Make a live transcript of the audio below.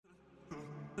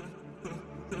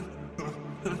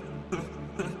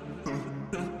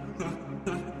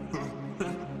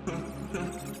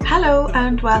Hello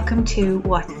and welcome to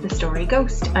What's the Story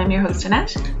Ghost. I'm your host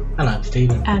Annette. And I'm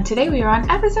Stephen. And today we are on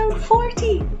episode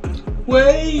 40.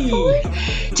 Way!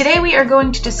 Today we are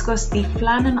going to discuss the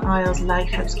Flannan Isles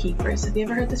Lighthouse Keepers. Have you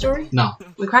ever heard the story? No.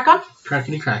 We crack on?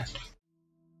 Crackety crack.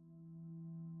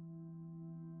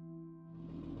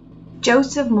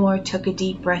 Joseph Moore took a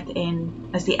deep breath in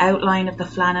as the outline of the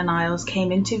Flannan Isles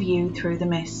came into view through the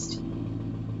mist.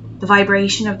 The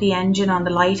vibration of the engine on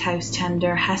the lighthouse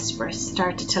tender Hesperus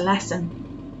started to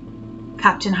lessen.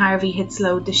 Captain Harvey had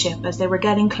slowed the ship as they were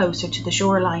getting closer to the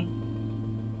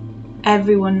shoreline.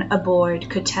 Everyone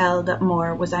aboard could tell that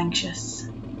Moore was anxious.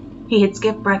 He had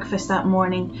skipped breakfast that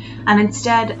morning and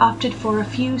instead opted for a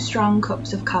few strong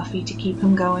cups of coffee to keep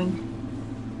him going.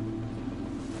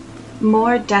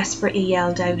 Moore desperately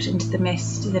yelled out into the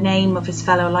mist the name of his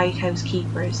fellow lighthouse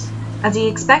keepers, as he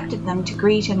expected them to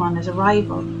greet him on his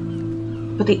arrival.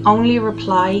 But the only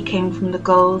reply came from the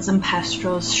gulls and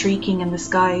petrels shrieking in the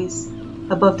skies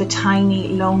above the tiny,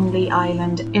 lonely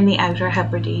island in the Outer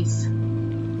Hebrides.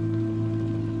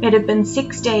 It had been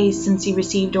 6 days since he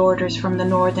received orders from the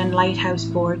Northern Lighthouse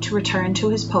Board to return to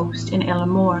his post in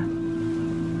Illamore.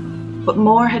 But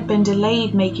Moore had been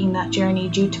delayed making that journey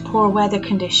due to poor weather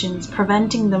conditions,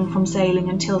 preventing them from sailing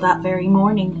until that very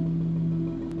morning.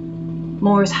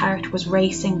 Moore's heart was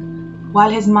racing, while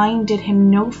his mind did him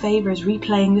no favours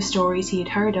replaying the stories he had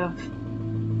heard of.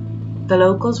 The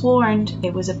locals warned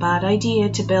it was a bad idea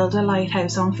to build a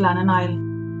lighthouse on Flannan Isle.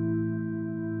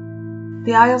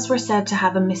 The Isles were said to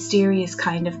have a mysterious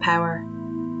kind of power.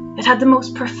 It had the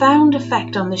most profound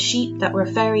effect on the sheep that were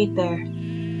ferried there.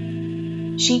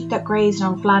 Sheep that grazed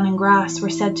on Flannan grass were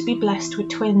said to be blessed with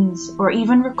twins or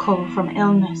even recover from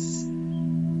illness.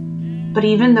 But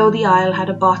even though the isle had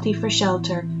a bothy for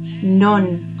shelter,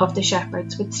 none of the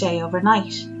shepherds would stay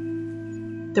overnight.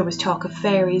 There was talk of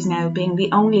fairies now being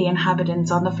the only inhabitants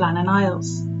on the Flannan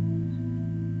Isles.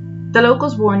 The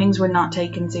locals' warnings were not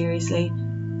taken seriously,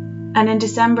 and in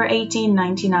December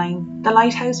 1899 the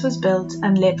lighthouse was built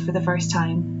and lit for the first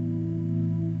time.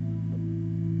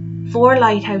 4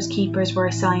 lighthouse keepers were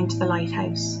assigned to the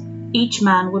lighthouse. Each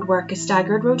man would work a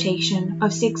staggered rotation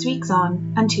of 6 weeks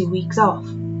on and 2 weeks off.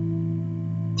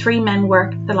 3 men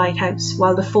worked the lighthouse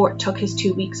while the 4th took his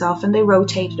 2 weeks off, and they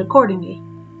rotated accordingly.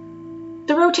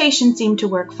 The rotation seemed to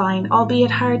work fine,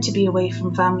 albeit hard to be away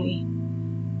from family.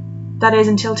 That is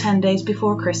until 10 days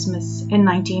before Christmas in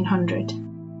 1900.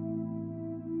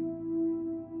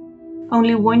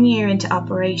 Only 1 year into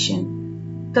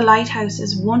operation, the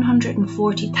lighthouse's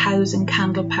 140,000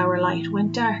 candle power light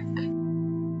went dark.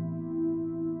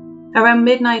 Around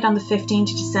midnight on the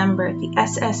 15th of December, the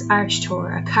SS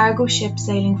Archtour, a cargo ship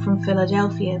sailing from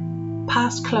Philadelphia,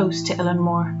 passed close to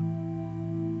Illamore.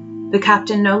 The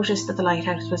captain noticed that the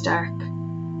lighthouse was dark.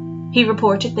 He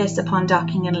reported this upon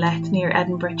docking in Leith near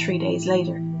Edinburgh 3 days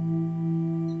later.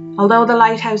 Although the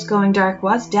lighthouse going dark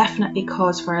was definitely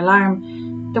cause for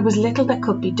alarm, there was little that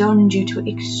could be done due to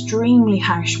extremely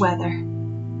harsh weather.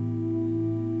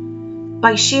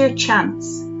 By sheer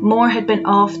chance, Moore had been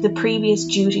off the previous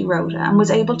duty rota and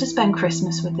was able to spend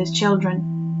Christmas with his children.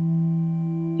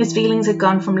 His feelings had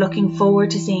gone from looking forward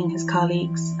to seeing his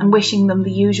colleagues and wishing them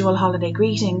the usual holiday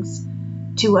greetings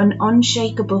to an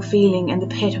unshakable feeling in the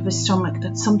pit of his stomach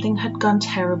that something had gone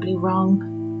terribly wrong.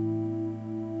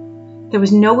 There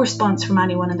was no response from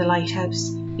anyone in the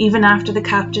lighthouse, even after the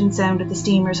captain sounded the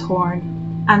steamer's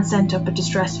horn and sent up a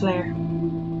distress flare.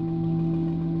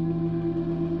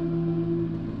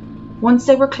 Once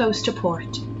they were close to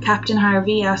port, Captain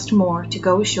Harvey asked Moore to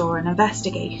go ashore and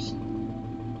investigate.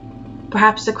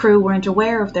 Perhaps the crew weren't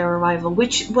aware of their arrival,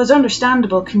 which was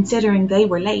understandable considering they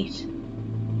were late.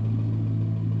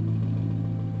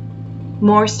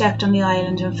 Moore stepped on the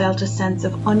island and felt a sense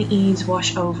of unease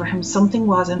wash over him. Something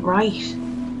wasn't right.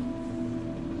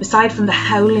 Aside from the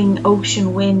howling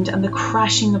ocean wind and the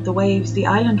crashing of the waves, the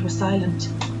island was silent.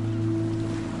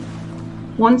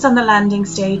 Once on the landing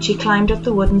stage, he climbed up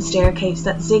the wooden staircase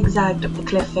that zigzagged up the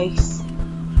cliff face.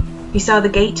 He saw the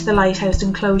gate to the lighthouse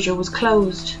enclosure was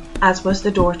closed, as was the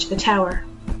door to the tower.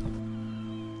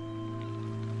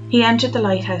 He entered the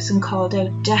lighthouse and called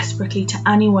out desperately to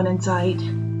anyone inside.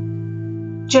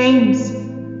 "James!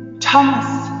 Thomas!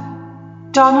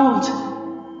 Donald!"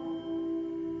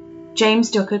 James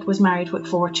Duckett was married with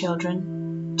 4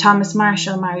 children, Thomas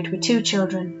Marshall married with 2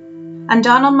 children, and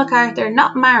Donald MacArthur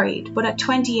not married, but at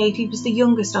 28 he was the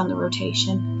youngest on the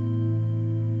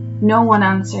rotation. No one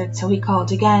answered, so he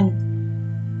called again.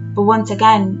 But once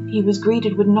again, he was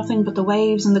greeted with nothing but the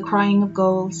waves and the crying of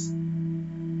gulls.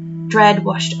 Dread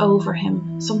washed over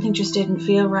him. Something just didn't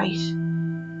feel right.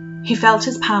 He felt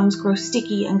his palms grow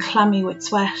sticky and clammy with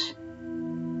sweat.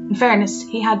 In fairness,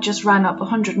 he had just ran up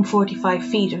 145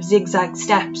 feet of zigzag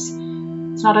steps.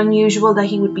 It's not unusual that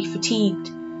he would be fatigued.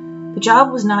 The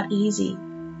job was not easy,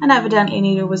 and evidently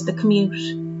neither was the commute.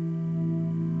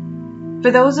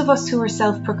 For those of us who are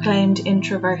self-proclaimed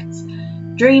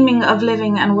introverts, dreaming of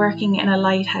living and working in a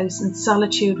lighthouse in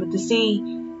solitude with the sea,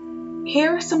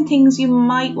 here are some things you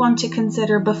might want to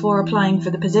consider before applying for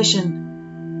the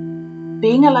position.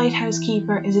 Being a lighthouse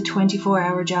keeper is a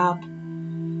 24-hour job.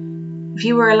 If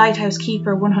you were a lighthouse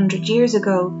keeper 100 years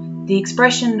ago, the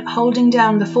expression holding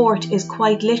down the fort is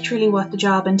quite literally what the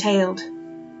job entailed.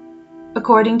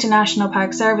 According to National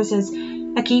Park Services,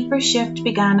 a keeper's shift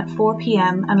began at 4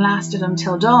 p.m. and lasted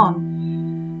until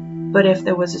dawn. But if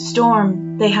there was a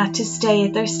storm, they had to stay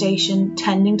at their station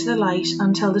tending to the light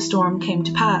until the storm came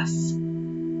to pass.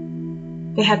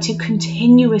 They had to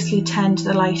continuously tend to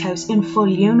the lighthouse in full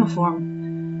uniform.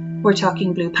 We're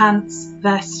talking blue pants,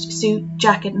 vest, suit,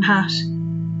 jacket and hat.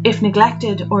 If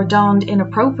neglected or donned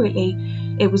inappropriately,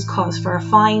 it was cause for a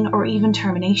fine or even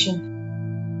termination.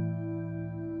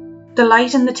 The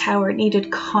light in the tower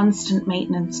needed constant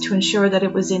maintenance to ensure that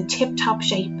it was in tip-top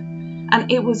shape,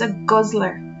 and it was a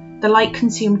guzzler. The light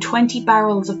consumed 20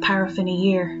 barrels of paraffin a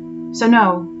year. So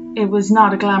no, it was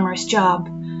not a glamorous job,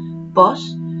 but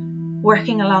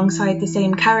working alongside the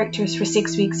same characters for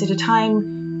 6 weeks at a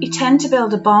time, you tend to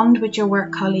build a bond with your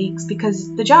work colleagues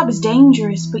because the job is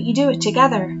dangerous, but you do it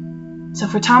together. So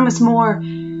for Thomas Moore,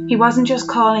 he wasn't just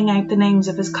calling out the names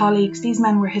of his colleagues, these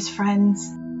men were his friends.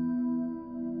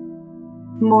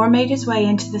 Moore made his way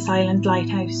into the silent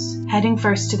lighthouse, heading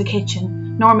first to the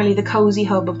kitchen, normally the cosy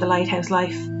hub of the lighthouse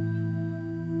life.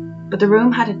 But the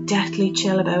room had a deathly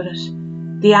chill about it.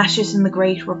 The ashes in the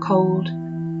grate were cold.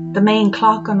 The main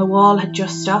clock on the wall had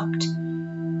just stopped.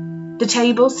 The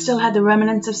table still had the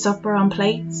remnants of supper on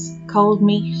plates, cold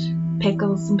meat,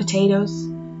 pickles and potatoes.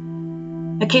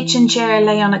 A kitchen chair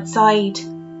lay on its side.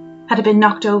 Had it been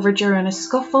knocked over during a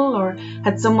scuffle, or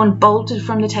had someone bolted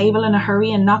from the table in a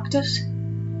hurry and knocked it?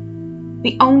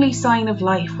 The only sign of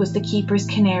life was the keeper's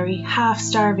canary, half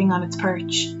starving on its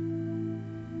perch.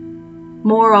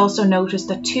 Moore also noticed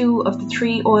that 2 of the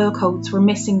 3 oil coats were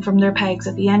missing from their pegs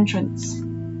at the entrance.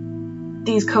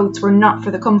 These coats were not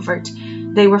for the comfort,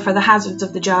 they were for the hazards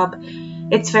of the job.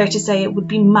 It's fair to say it would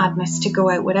be madness to go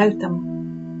out without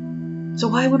them. So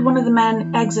why would one of the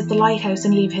men exit the lighthouse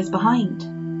and leave his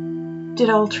behind? Did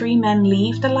all 3 men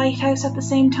leave the lighthouse at the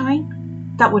same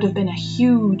time? That would have been a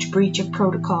huge breach of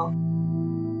protocol.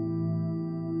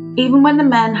 Even when the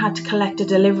men had to collect a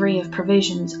delivery of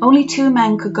provisions, only 2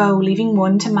 men could go, leaving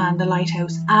 1 to man the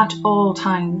lighthouse at all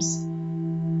times.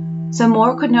 So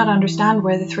Moore could not understand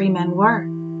where the 3 men were.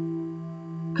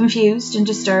 Confused and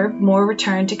disturbed, Moore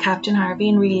returned to Captain Harvey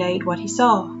and relayed what he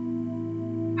saw.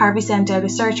 Harvey sent out a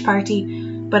search party,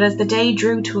 but as the day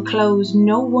drew to a close,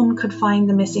 no one could find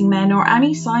the missing men or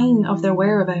any sign of their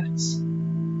whereabouts.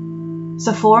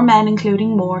 So 4 men,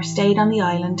 including Moore, stayed on the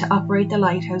island to operate the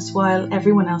lighthouse while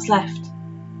everyone else left.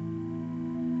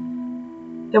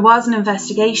 There was an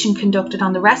investigation conducted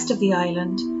on the rest of the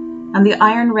island, and the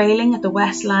iron railing at the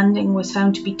west landing was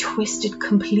found to be twisted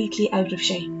completely out of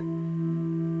shape.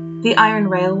 The iron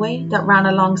railway that ran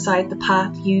alongside the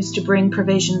path used to bring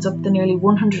provisions up the nearly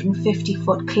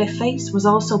 150-foot cliff face was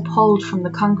also pulled from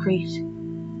the concrete.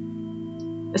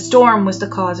 A storm was the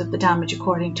cause of the damage,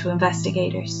 according to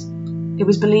investigators. It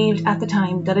was believed at the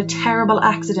time that a terrible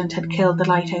accident had killed the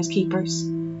lighthouse keepers.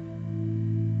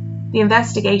 The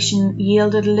investigation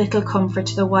yielded little comfort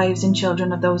to the wives and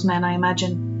children of those men, I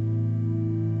imagine.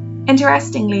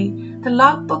 Interestingly, the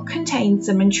logbook contained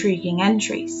some intriguing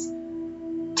entries.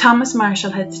 Thomas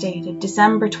Marshall had stated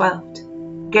December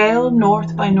 12th, gale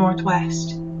north by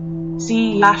northwest,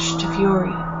 sea lashed to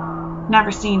fury,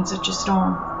 never seen such a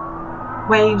storm,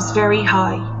 waves very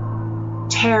high,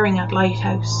 tearing at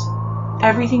lighthouse,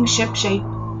 everything ship-shape,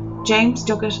 James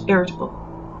Duckett irritable.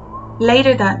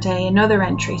 Later that day, another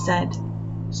entry said,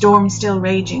 storm still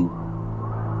raging,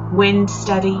 wind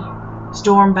steady,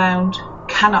 storm bound,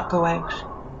 cannot go out,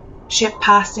 ship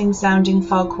passing sounding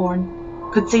foghorn,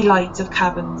 could see lights of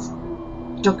cabins,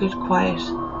 Duckett quiet,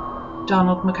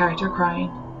 Donald MacArthur crying.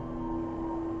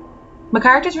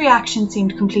 MacArthur's reaction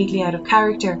seemed completely out of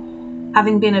character,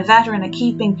 having been a veteran at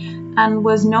keeping and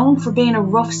was known for being a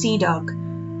rough sea dog.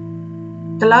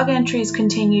 The log entries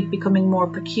continued becoming more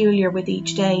peculiar with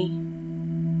each day.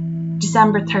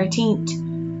 December 13th.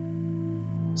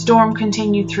 Storm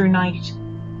continued through night.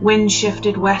 Wind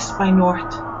shifted west by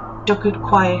north. Duckett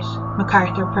quiet,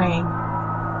 MacArthur praying.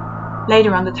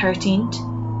 Later on the 13th.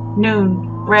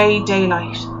 Noon, grey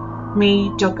daylight.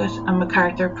 Me, Duckett and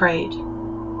MacArthur prayed.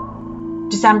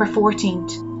 December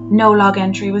 14th. no log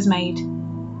entry was made.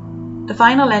 The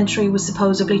final entry was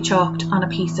supposedly chalked on a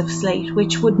piece of slate,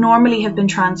 which would normally have been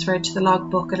transferred to the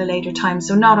logbook at a later time,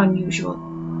 so not unusual.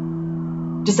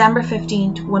 December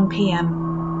 15th, 1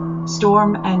 p.m.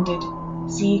 Storm ended.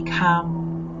 Sea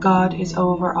calm. God is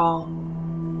over all.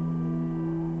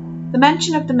 The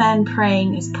mention of the men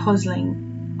praying is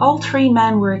puzzling. All three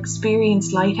men were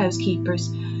experienced lighthouse keepers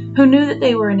who knew that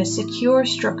they were in a secure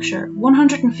structure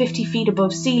 150 feet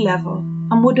above sea level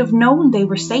and would have known they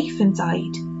were safe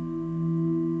inside.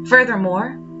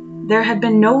 Furthermore, there had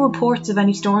been no reports of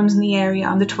any storms in the area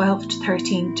on the 12th,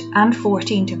 13th and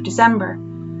 14th of December,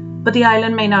 but the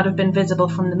island may not have been visible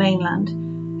from the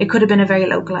mainland. It could have been a very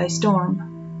localised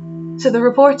storm. So the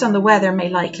reports on the weather may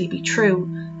likely be true,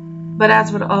 but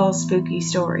as with all spooky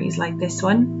stories like this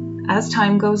one, as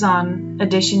time goes on,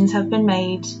 additions have been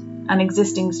made and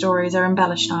existing stories are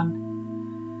embellished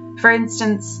on. For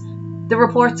instance, the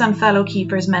reports on fellow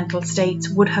keepers' mental states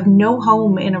would have no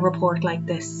home in a report like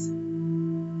this.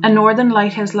 A Northern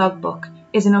Lighthouse logbook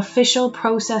is an official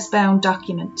process-bound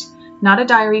document, not a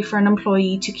diary for an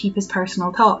employee to keep his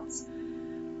personal thoughts.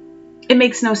 It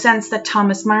makes no sense that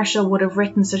Thomas Marshall would have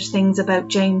written such things about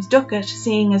James Duckett,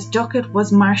 seeing as Duckett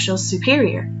was Marshall's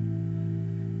superior.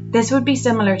 This would be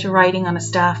similar to writing on a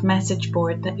staff message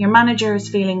board that your manager is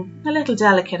feeling a little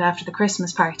delicate after the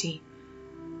Christmas party.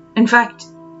 In fact,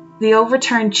 the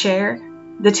overturned chair,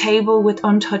 the table with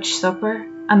untouched supper,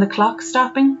 and the clock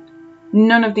stopping,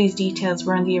 none of these details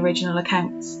were in the original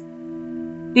accounts.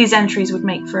 These entries would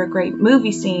make for a great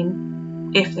movie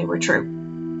scene, if they were true.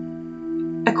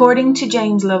 According to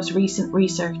James Love's recent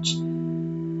research,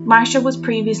 Marshall was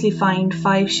previously fined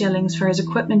 5 shillings for his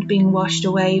equipment being washed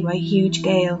away by a huge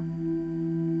gale.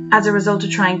 As a result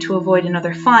of trying to avoid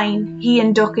another fine, he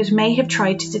and Duckett may have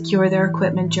tried to secure their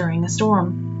equipment during a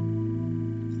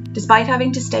storm. Despite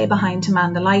having to stay behind to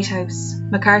man the lighthouse,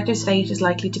 MacArthur's fate is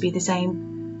likely to be the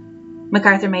same.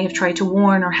 MacArthur may have tried to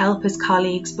warn or help his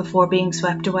colleagues before being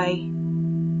swept away.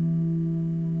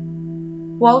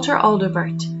 Walter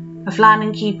Aldovert, a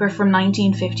Flannan keeper from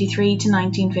 1953 to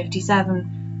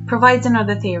 1957, provides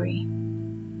another theory.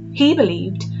 He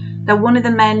believed that one of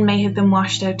the men may have been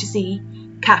washed out to sea,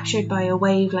 captured by a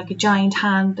wave like a giant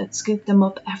hand that scooped them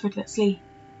up effortlessly.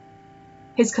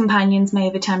 His companions may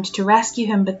have attempted to rescue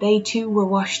him, but they too were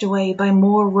washed away by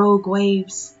more rogue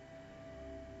waves.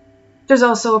 There's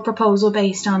also a proposal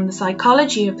based on the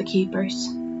psychology of the keepers.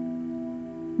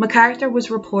 MacArthur was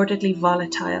reportedly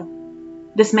volatile.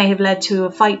 This may have led to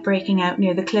a fight breaking out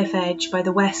near the cliff edge by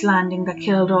the west landing that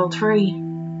killed all three.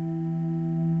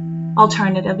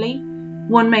 Alternatively,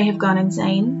 one may have gone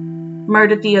insane,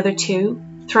 murdered the other two,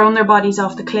 thrown their bodies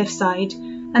off the cliffside,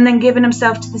 and then given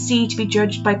himself to the sea to be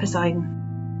judged by Poseidon.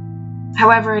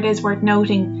 However, it is worth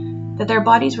noting that their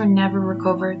bodies were never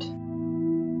recovered.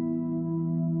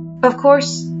 Of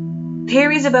course,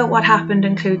 theories about what happened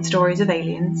include stories of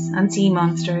aliens and sea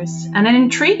monsters, and an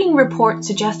intriguing report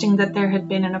suggesting that there had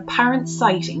been an apparent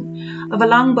sighting of a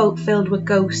longboat filled with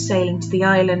ghosts sailing to the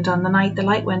island on the night the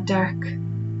light went dark.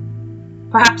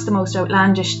 Perhaps the most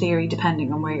outlandish theory,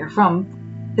 depending on where you're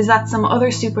from, is that some other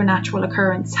supernatural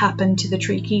occurrence happened to the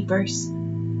three keepers.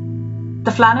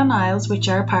 The Flannan Isles, which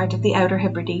are part of the Outer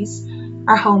Hebrides,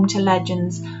 are home to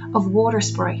legends of water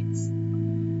sprites.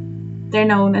 They're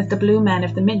known as the Blue Men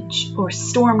of the Minch, or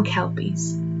Storm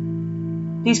Kelpies.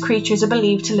 These creatures are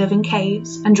believed to live in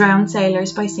caves and drown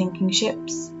sailors by sinking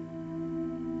ships.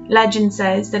 Legend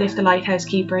says that if the lighthouse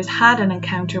keepers had an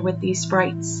encounter with these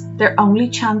sprites, their only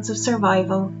chance of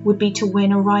survival would be to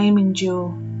win a rhyming duel.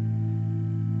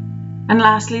 And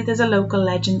lastly, there's a local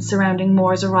legend surrounding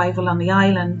Moore's arrival on the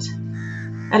island.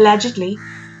 Allegedly,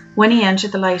 when he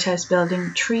entered the lighthouse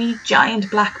building, 3 giant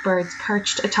blackbirds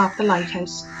perched atop the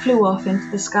lighthouse flew off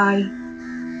into the sky.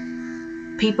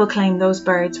 People claim those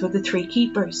birds were the 3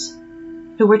 keepers,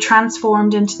 who were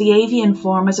transformed into the avian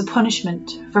form as a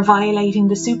punishment for violating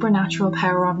the supernatural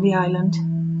power of the island.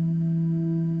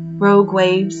 Rogue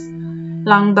waves,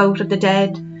 longboat of the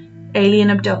dead, alien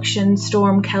abduction,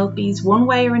 storm kelpies, one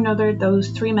way or another, those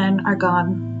 3 men are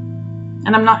gone.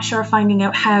 And I'm not sure finding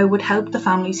out how would help the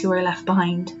families who are left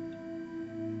behind.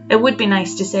 It would be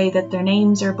nice to say that their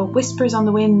names are but whispers on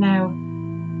the wind now.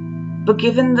 But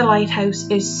given the lighthouse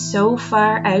is so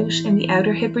far out in the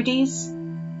Outer Hebrides,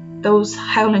 those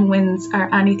howling winds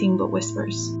are anything but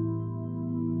whispers.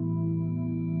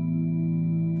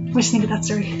 What do you think of that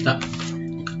story? That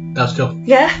was cool.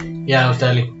 Yeah? Yeah, it was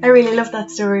deadly. I really love that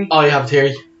story. Oh, you have a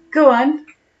theory? Go on.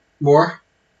 More?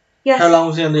 Yes. How long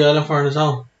was he on the island for on his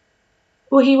own?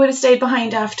 Well, he would have stayed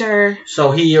behind after...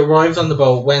 So he arrived on the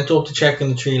boat, went up to check on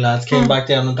the 3 lads, came back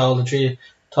down and told the 3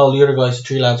 told the other guys the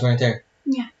 3 lads weren't there.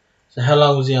 Yeah. So how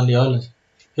long was he on the island?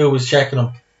 Who was checking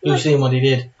him? Who seen what he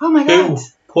did? Oh my god.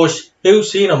 Who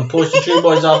seen him push the 3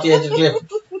 boys off the edge of the cliff?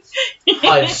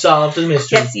 I've solved the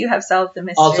mystery. Yes, you have solved the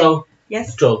mystery. Also,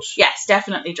 yes, drugs. Yes,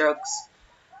 definitely drugs.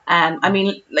 I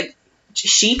mean, like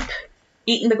sheep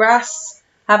eating the grass,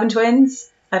 having twins.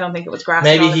 I don't think it was grass.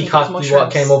 Maybe he caught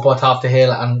what came up on top the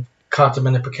hill and caught them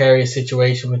in a precarious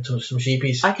situation with some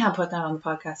sheepies. I can't put that on the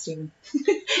podcast even.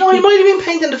 No, he might have been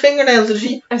painting the fingernails of the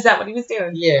sheep. Is that what he was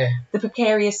doing? Yeah. The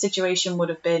precarious situation would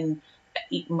have been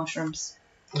eating mushrooms.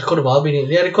 It could have all been.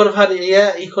 Yeah, they could have had it.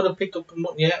 Yeah, he could have picked up.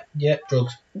 Yeah,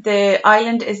 drugs. The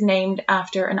island is named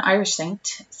after an Irish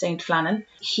saint, Saint Flannan.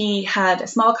 He had a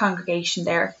small congregation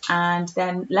there and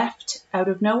then left out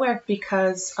of nowhere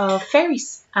because of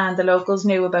fairies. And the locals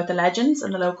knew about the legends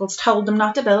and the locals told them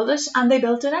not to build it and they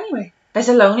built it anyway. It's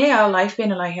a lonely old life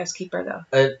being a lighthouse keeper though.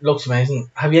 It looks amazing.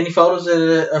 Have you any photos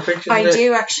or pictures of it? I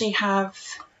do actually have.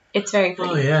 It's very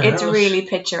pretty. Oh, yeah, it's really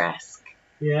picturesque.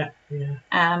 Yeah.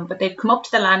 But they'd come up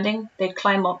to the landing, they'd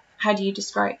climb up. How do you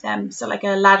describe them? So like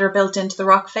a ladder built into the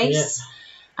rock face.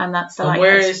 Yeah. And that's the lighthouse.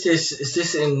 Where is this? Is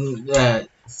this in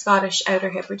Scottish Outer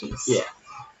Hebrides? Yeah.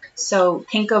 So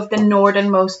think of the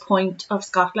northernmost point of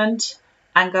Scotland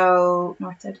and go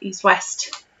north, south, east,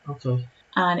 west. Okay.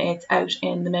 And it's out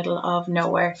in the middle of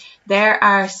nowhere. There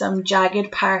are some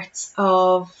jagged parts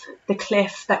of the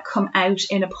cliff that come out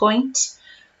in a point,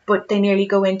 but they nearly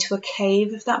go into a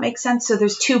cave, if that makes sense. So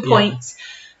there's 2 points.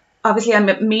 Obviously, I'm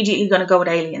immediately going to go with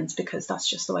aliens because that's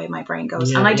just the way my brain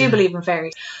goes. And I do believe in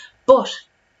fairies. But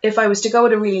if I was to go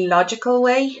with a really logical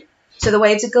way, so the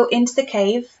waves would go into the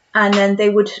cave and then they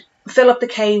would fill up the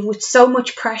cave with so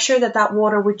much pressure that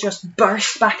water would just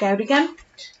burst back out again.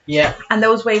 Yeah. And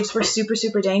those waves were super,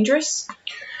 super dangerous.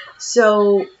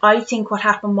 So I think what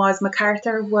happened was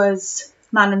MacArthur was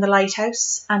man in the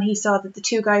lighthouse and he saw that the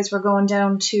 2 guys were going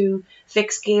down to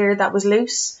fix gear that was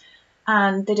loose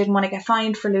and they didn't want to get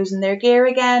fined for losing their gear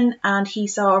again, and he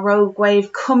saw a rogue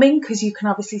wave coming because you can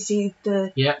obviously see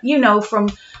from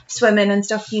swimming and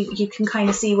stuff you can kind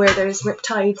of see where there's rip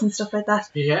tides and stuff like that.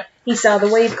 He saw the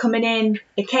wave coming in,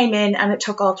 it came in and it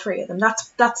took all 3 of them.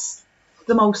 That's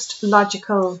the most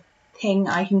logical thing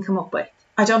I can come up with.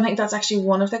 I don't think that's actually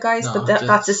one of the guys, but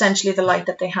that's essentially the light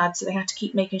that they had. So they had to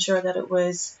keep making sure that it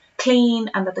was clean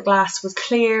and that the glass was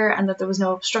clear and that there was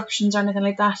no obstructions or anything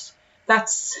like that.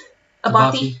 That's a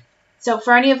bothy. So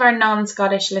for any of our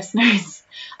non-Scottish listeners,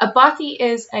 a bothy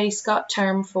is a Scot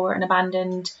term for an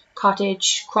abandoned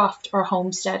cottage, croft or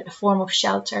homestead, a form of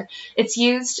shelter. It's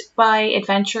used by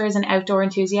adventurers and outdoor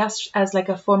enthusiasts as like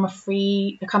a form of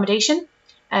free accommodation.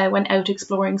 When out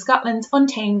exploring Scotland's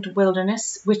untamed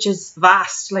wilderness, which is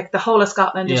vast, like the whole of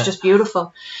Scotland is just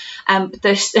beautiful.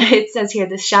 It says here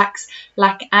the shacks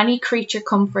lack any creature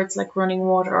comforts like running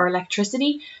water or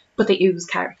electricity, but they ooze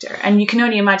character. And you can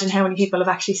only imagine how many people have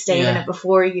actually stayed in it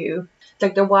before you.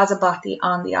 Like there was a bothy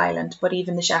on the island, but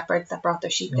even the shepherds that brought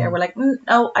their sheep there were like,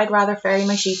 no, I'd rather ferry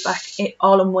my sheep back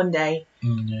all in one day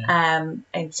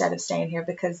instead of staying here,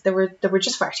 because there were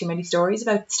just far too many stories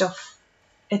about stuff.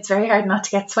 It's very hard not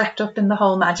to get swept up in the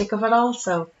whole magic of it all.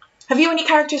 So, have you any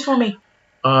characters for me?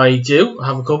 I do. I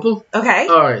have a couple. Okay.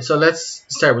 Alright, so let's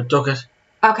start with Duckett.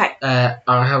 Okay. I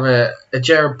have a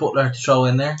Jared Butler to throw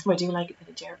in there. I do like a bit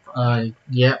of Jared Butler.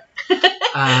 Yeah.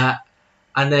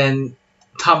 And then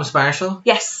Thomas Marshall.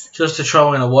 Yes. Just to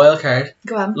throw in a wild card.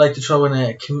 Go on. Like to throw in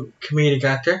a comedic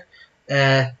actor.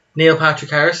 Neil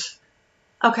Patrick Harris.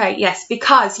 Okay, yes,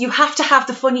 because you have to have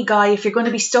the funny guy if you're going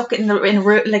to be stuck I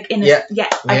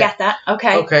get that.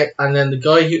 Okay, and then the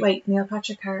guy who... Wait, Neil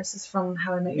Patrick Harris is from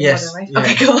How I Met Your Mother, right? Yeah.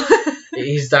 Okay, cool.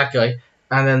 He's that guy.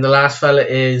 And then the last fella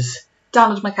is...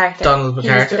 Donald MacArthur. Donald MacArthur.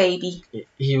 He was the baby.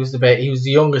 He was the baby. He was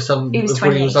the youngest of them, but he was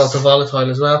 28. also volatile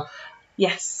as well.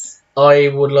 Yes. I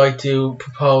would like to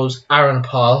propose Aaron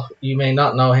Paul. You may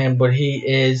not know him, but he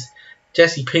is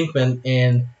Jesse Pinkman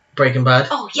in Breaking Bad.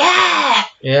 Oh, yeah!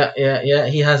 Yeah.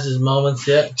 He has his moments,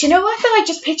 yeah. Do you know what, though? I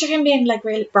just picture him being, like,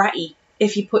 really bratty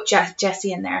if you put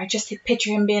Jesse in there. I just picture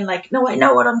him being like, no, I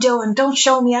know what I'm doing. Don't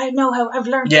show me. I know how I've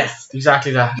learned this. Yeah,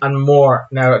 exactly that. And more.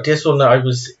 Now, this one,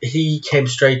 he came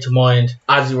straight to mind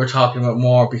as we were talking about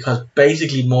Moore, because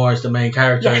basically Moore is the main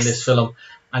character in this film.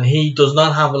 And he does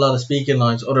not have a lot of speaking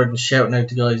lines other than shouting out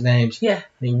the guys' names. Yeah.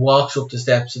 And he walks up the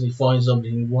steps and he finds something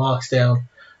and he walks down.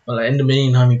 Well, in the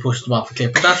meantime, he pushes them off the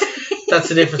cliff. But that's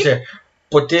the difference here.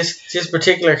 But this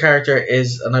particular character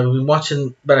is, and I've been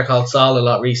watching Better Call Saul a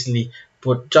lot recently,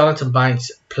 but Jonathan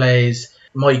Banks plays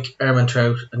Mike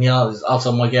Ehrmantraut, and he is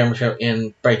also Mike Ehrmantraut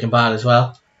in Breaking Bad as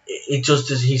well. It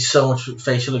just is, he's so much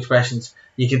facial expressions.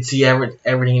 You can see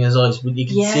everything in his eyes, but you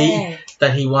can see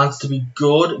that he wants to be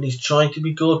good and he's trying to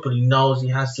be good, but he knows he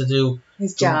has to do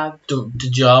his job. The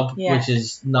job, Yeah. which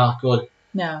is not good.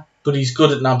 No. But he's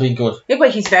good at not being good. Yeah,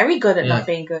 but he's very good at not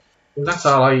being good. And that's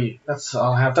all I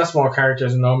have. That's more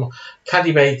characters than normal.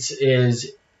 Kathy Bates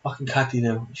is fucking Kathy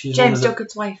now. She's James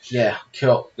Duckett's wife. Yeah,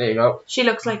 cool. There you go. She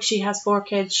looks like she has 4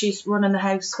 kids. She's running the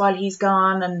house while he's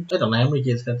gone, and I don't know how many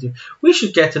kids Kathy. We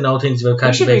should get to know things about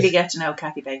Kathy Bates. we should really get to know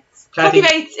Kathy Bates. Kathy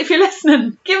Bates, if you're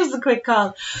listening, give us a quick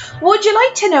call. Would you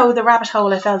like to know the rabbit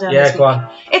hole I fell down this week? Go on.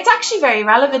 It's actually very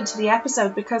relevant to the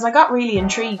episode because I got really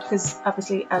intrigued because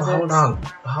obviously hold on.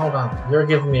 You're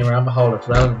giving me a rabbit hole that's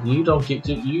relevant. You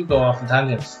go off on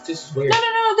tangents. This is weird.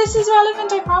 No, this is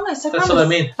relevant, I promise. That's what I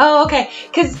mean. Oh, okay.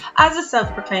 Because as a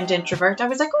self-proclaimed introvert, I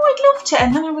was like, oh, I'd love to.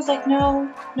 And then I was like,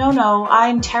 no.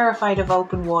 I'm terrified of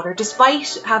open water.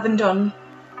 Despite having done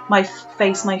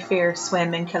Face My Fear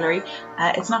swim in Killary.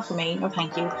 It's not for me, no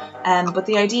thank you. But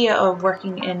the idea of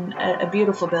working in a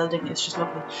beautiful building is just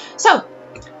lovely. So,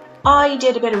 I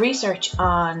did a bit of research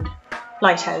on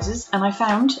lighthouses and I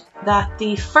found that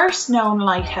the first known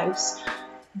lighthouse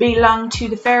belonged to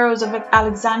the pharaohs of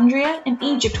Alexandria in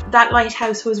Egypt. That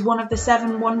lighthouse was one of the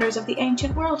 7 wonders of the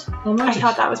ancient world. Oh, nice. I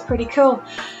thought that was pretty cool.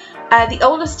 The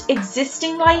oldest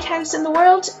existing lighthouse in the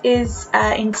world is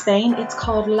in Spain. It's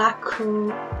called La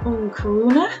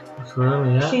Coruna.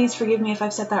 Yeah. Please forgive me if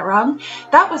I've said that wrong.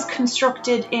 That was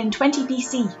constructed in 20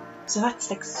 BC. So that's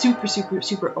like super, super,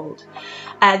 super old.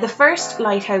 The first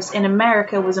lighthouse in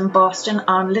America was in Boston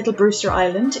on Little Brewster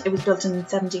Island. It was built in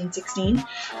 1716.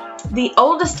 The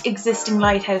oldest existing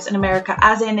lighthouse in America,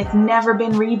 as in it's never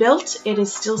been rebuilt, it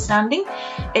is still standing,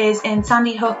 is in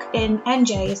Sandy Hook in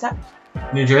NJ. Is that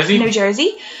New Jersey? New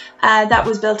Jersey. That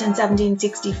was built in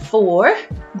 1764.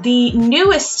 The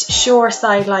newest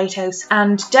shoreside lighthouse,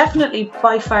 and definitely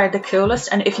by far the coolest,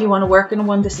 and if you want to work in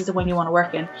one, this is the one you want to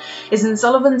work in, is in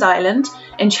Sullivan's Island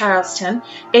in Charleston.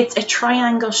 It's a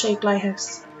triangle-shaped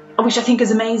lighthouse, which I think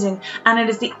is amazing, and it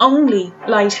is the only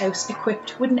lighthouse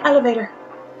equipped with an elevator.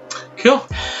 Cool.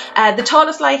 The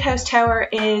tallest lighthouse tower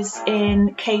is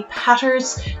in Cape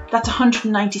Hatteras. That's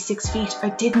 196 feet. I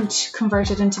didn't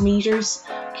convert it into meters.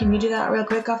 Can you do that real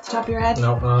quick off the top of your head?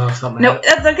 No, that's not my No, head.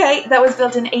 that's okay. That was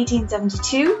built in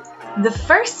 1872. The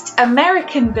first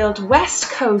American-built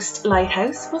West Coast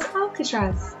lighthouse was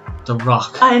Alcatraz. The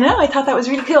Rock. I know, I thought that was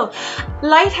really cool.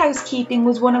 Lighthouse keeping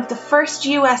was one of the first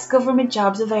US government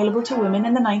jobs available to women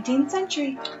in the 19th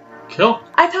century. Cool.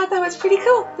 I thought that was pretty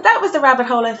cool. But that was the rabbit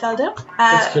hole I fell down.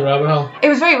 That's a good rabbit hole. It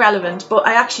was very relevant, but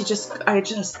I actually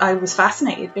I was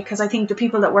fascinated because I think the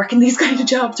people that work in these kind of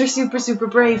jobs are super, super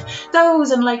brave.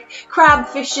 Those and like crab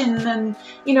fishing and,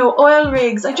 oil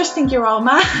rigs. I just think you're all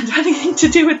mad. Anything to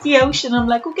do with the ocean. I'm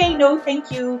like, okay, no,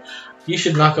 thank you. You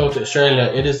should not go to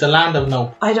Australia. It is the land of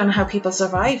no. I don't know how people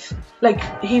survive.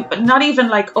 Not even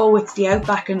like, oh, it's the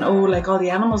outback and like all the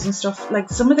animals and stuff.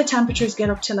 Like some of the temperatures get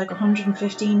up to like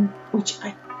 115, which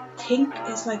I think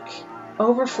is like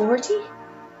over 40.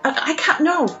 I can't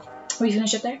know. We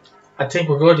finish it there? I think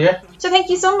we're good, yeah? So thank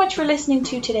you so much for listening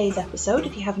to today's episode.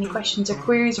 If you have any questions or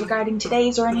queries regarding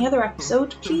today's or any other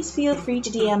episode, please feel free to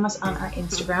DM us on our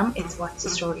Instagram. It's What's the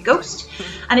Story Ghost.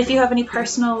 And if you have any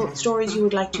personal stories you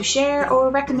would like to share or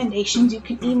recommendations, you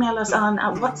can email us on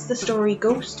at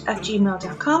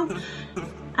what'sthestoryghost@gmail.com.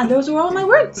 And those were all my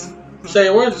words. Say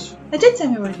your words. I did say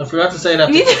my words. I forgot to say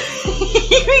that. You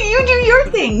do your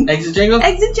thing. Exit jingle?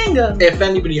 Exit jingle. If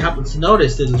anybody happens to know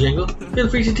this little jingle, feel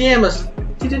free to DM us.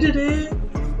 Oh, yeah,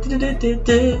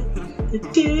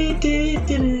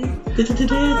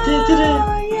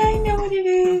 I know what it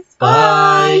is.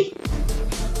 Bye.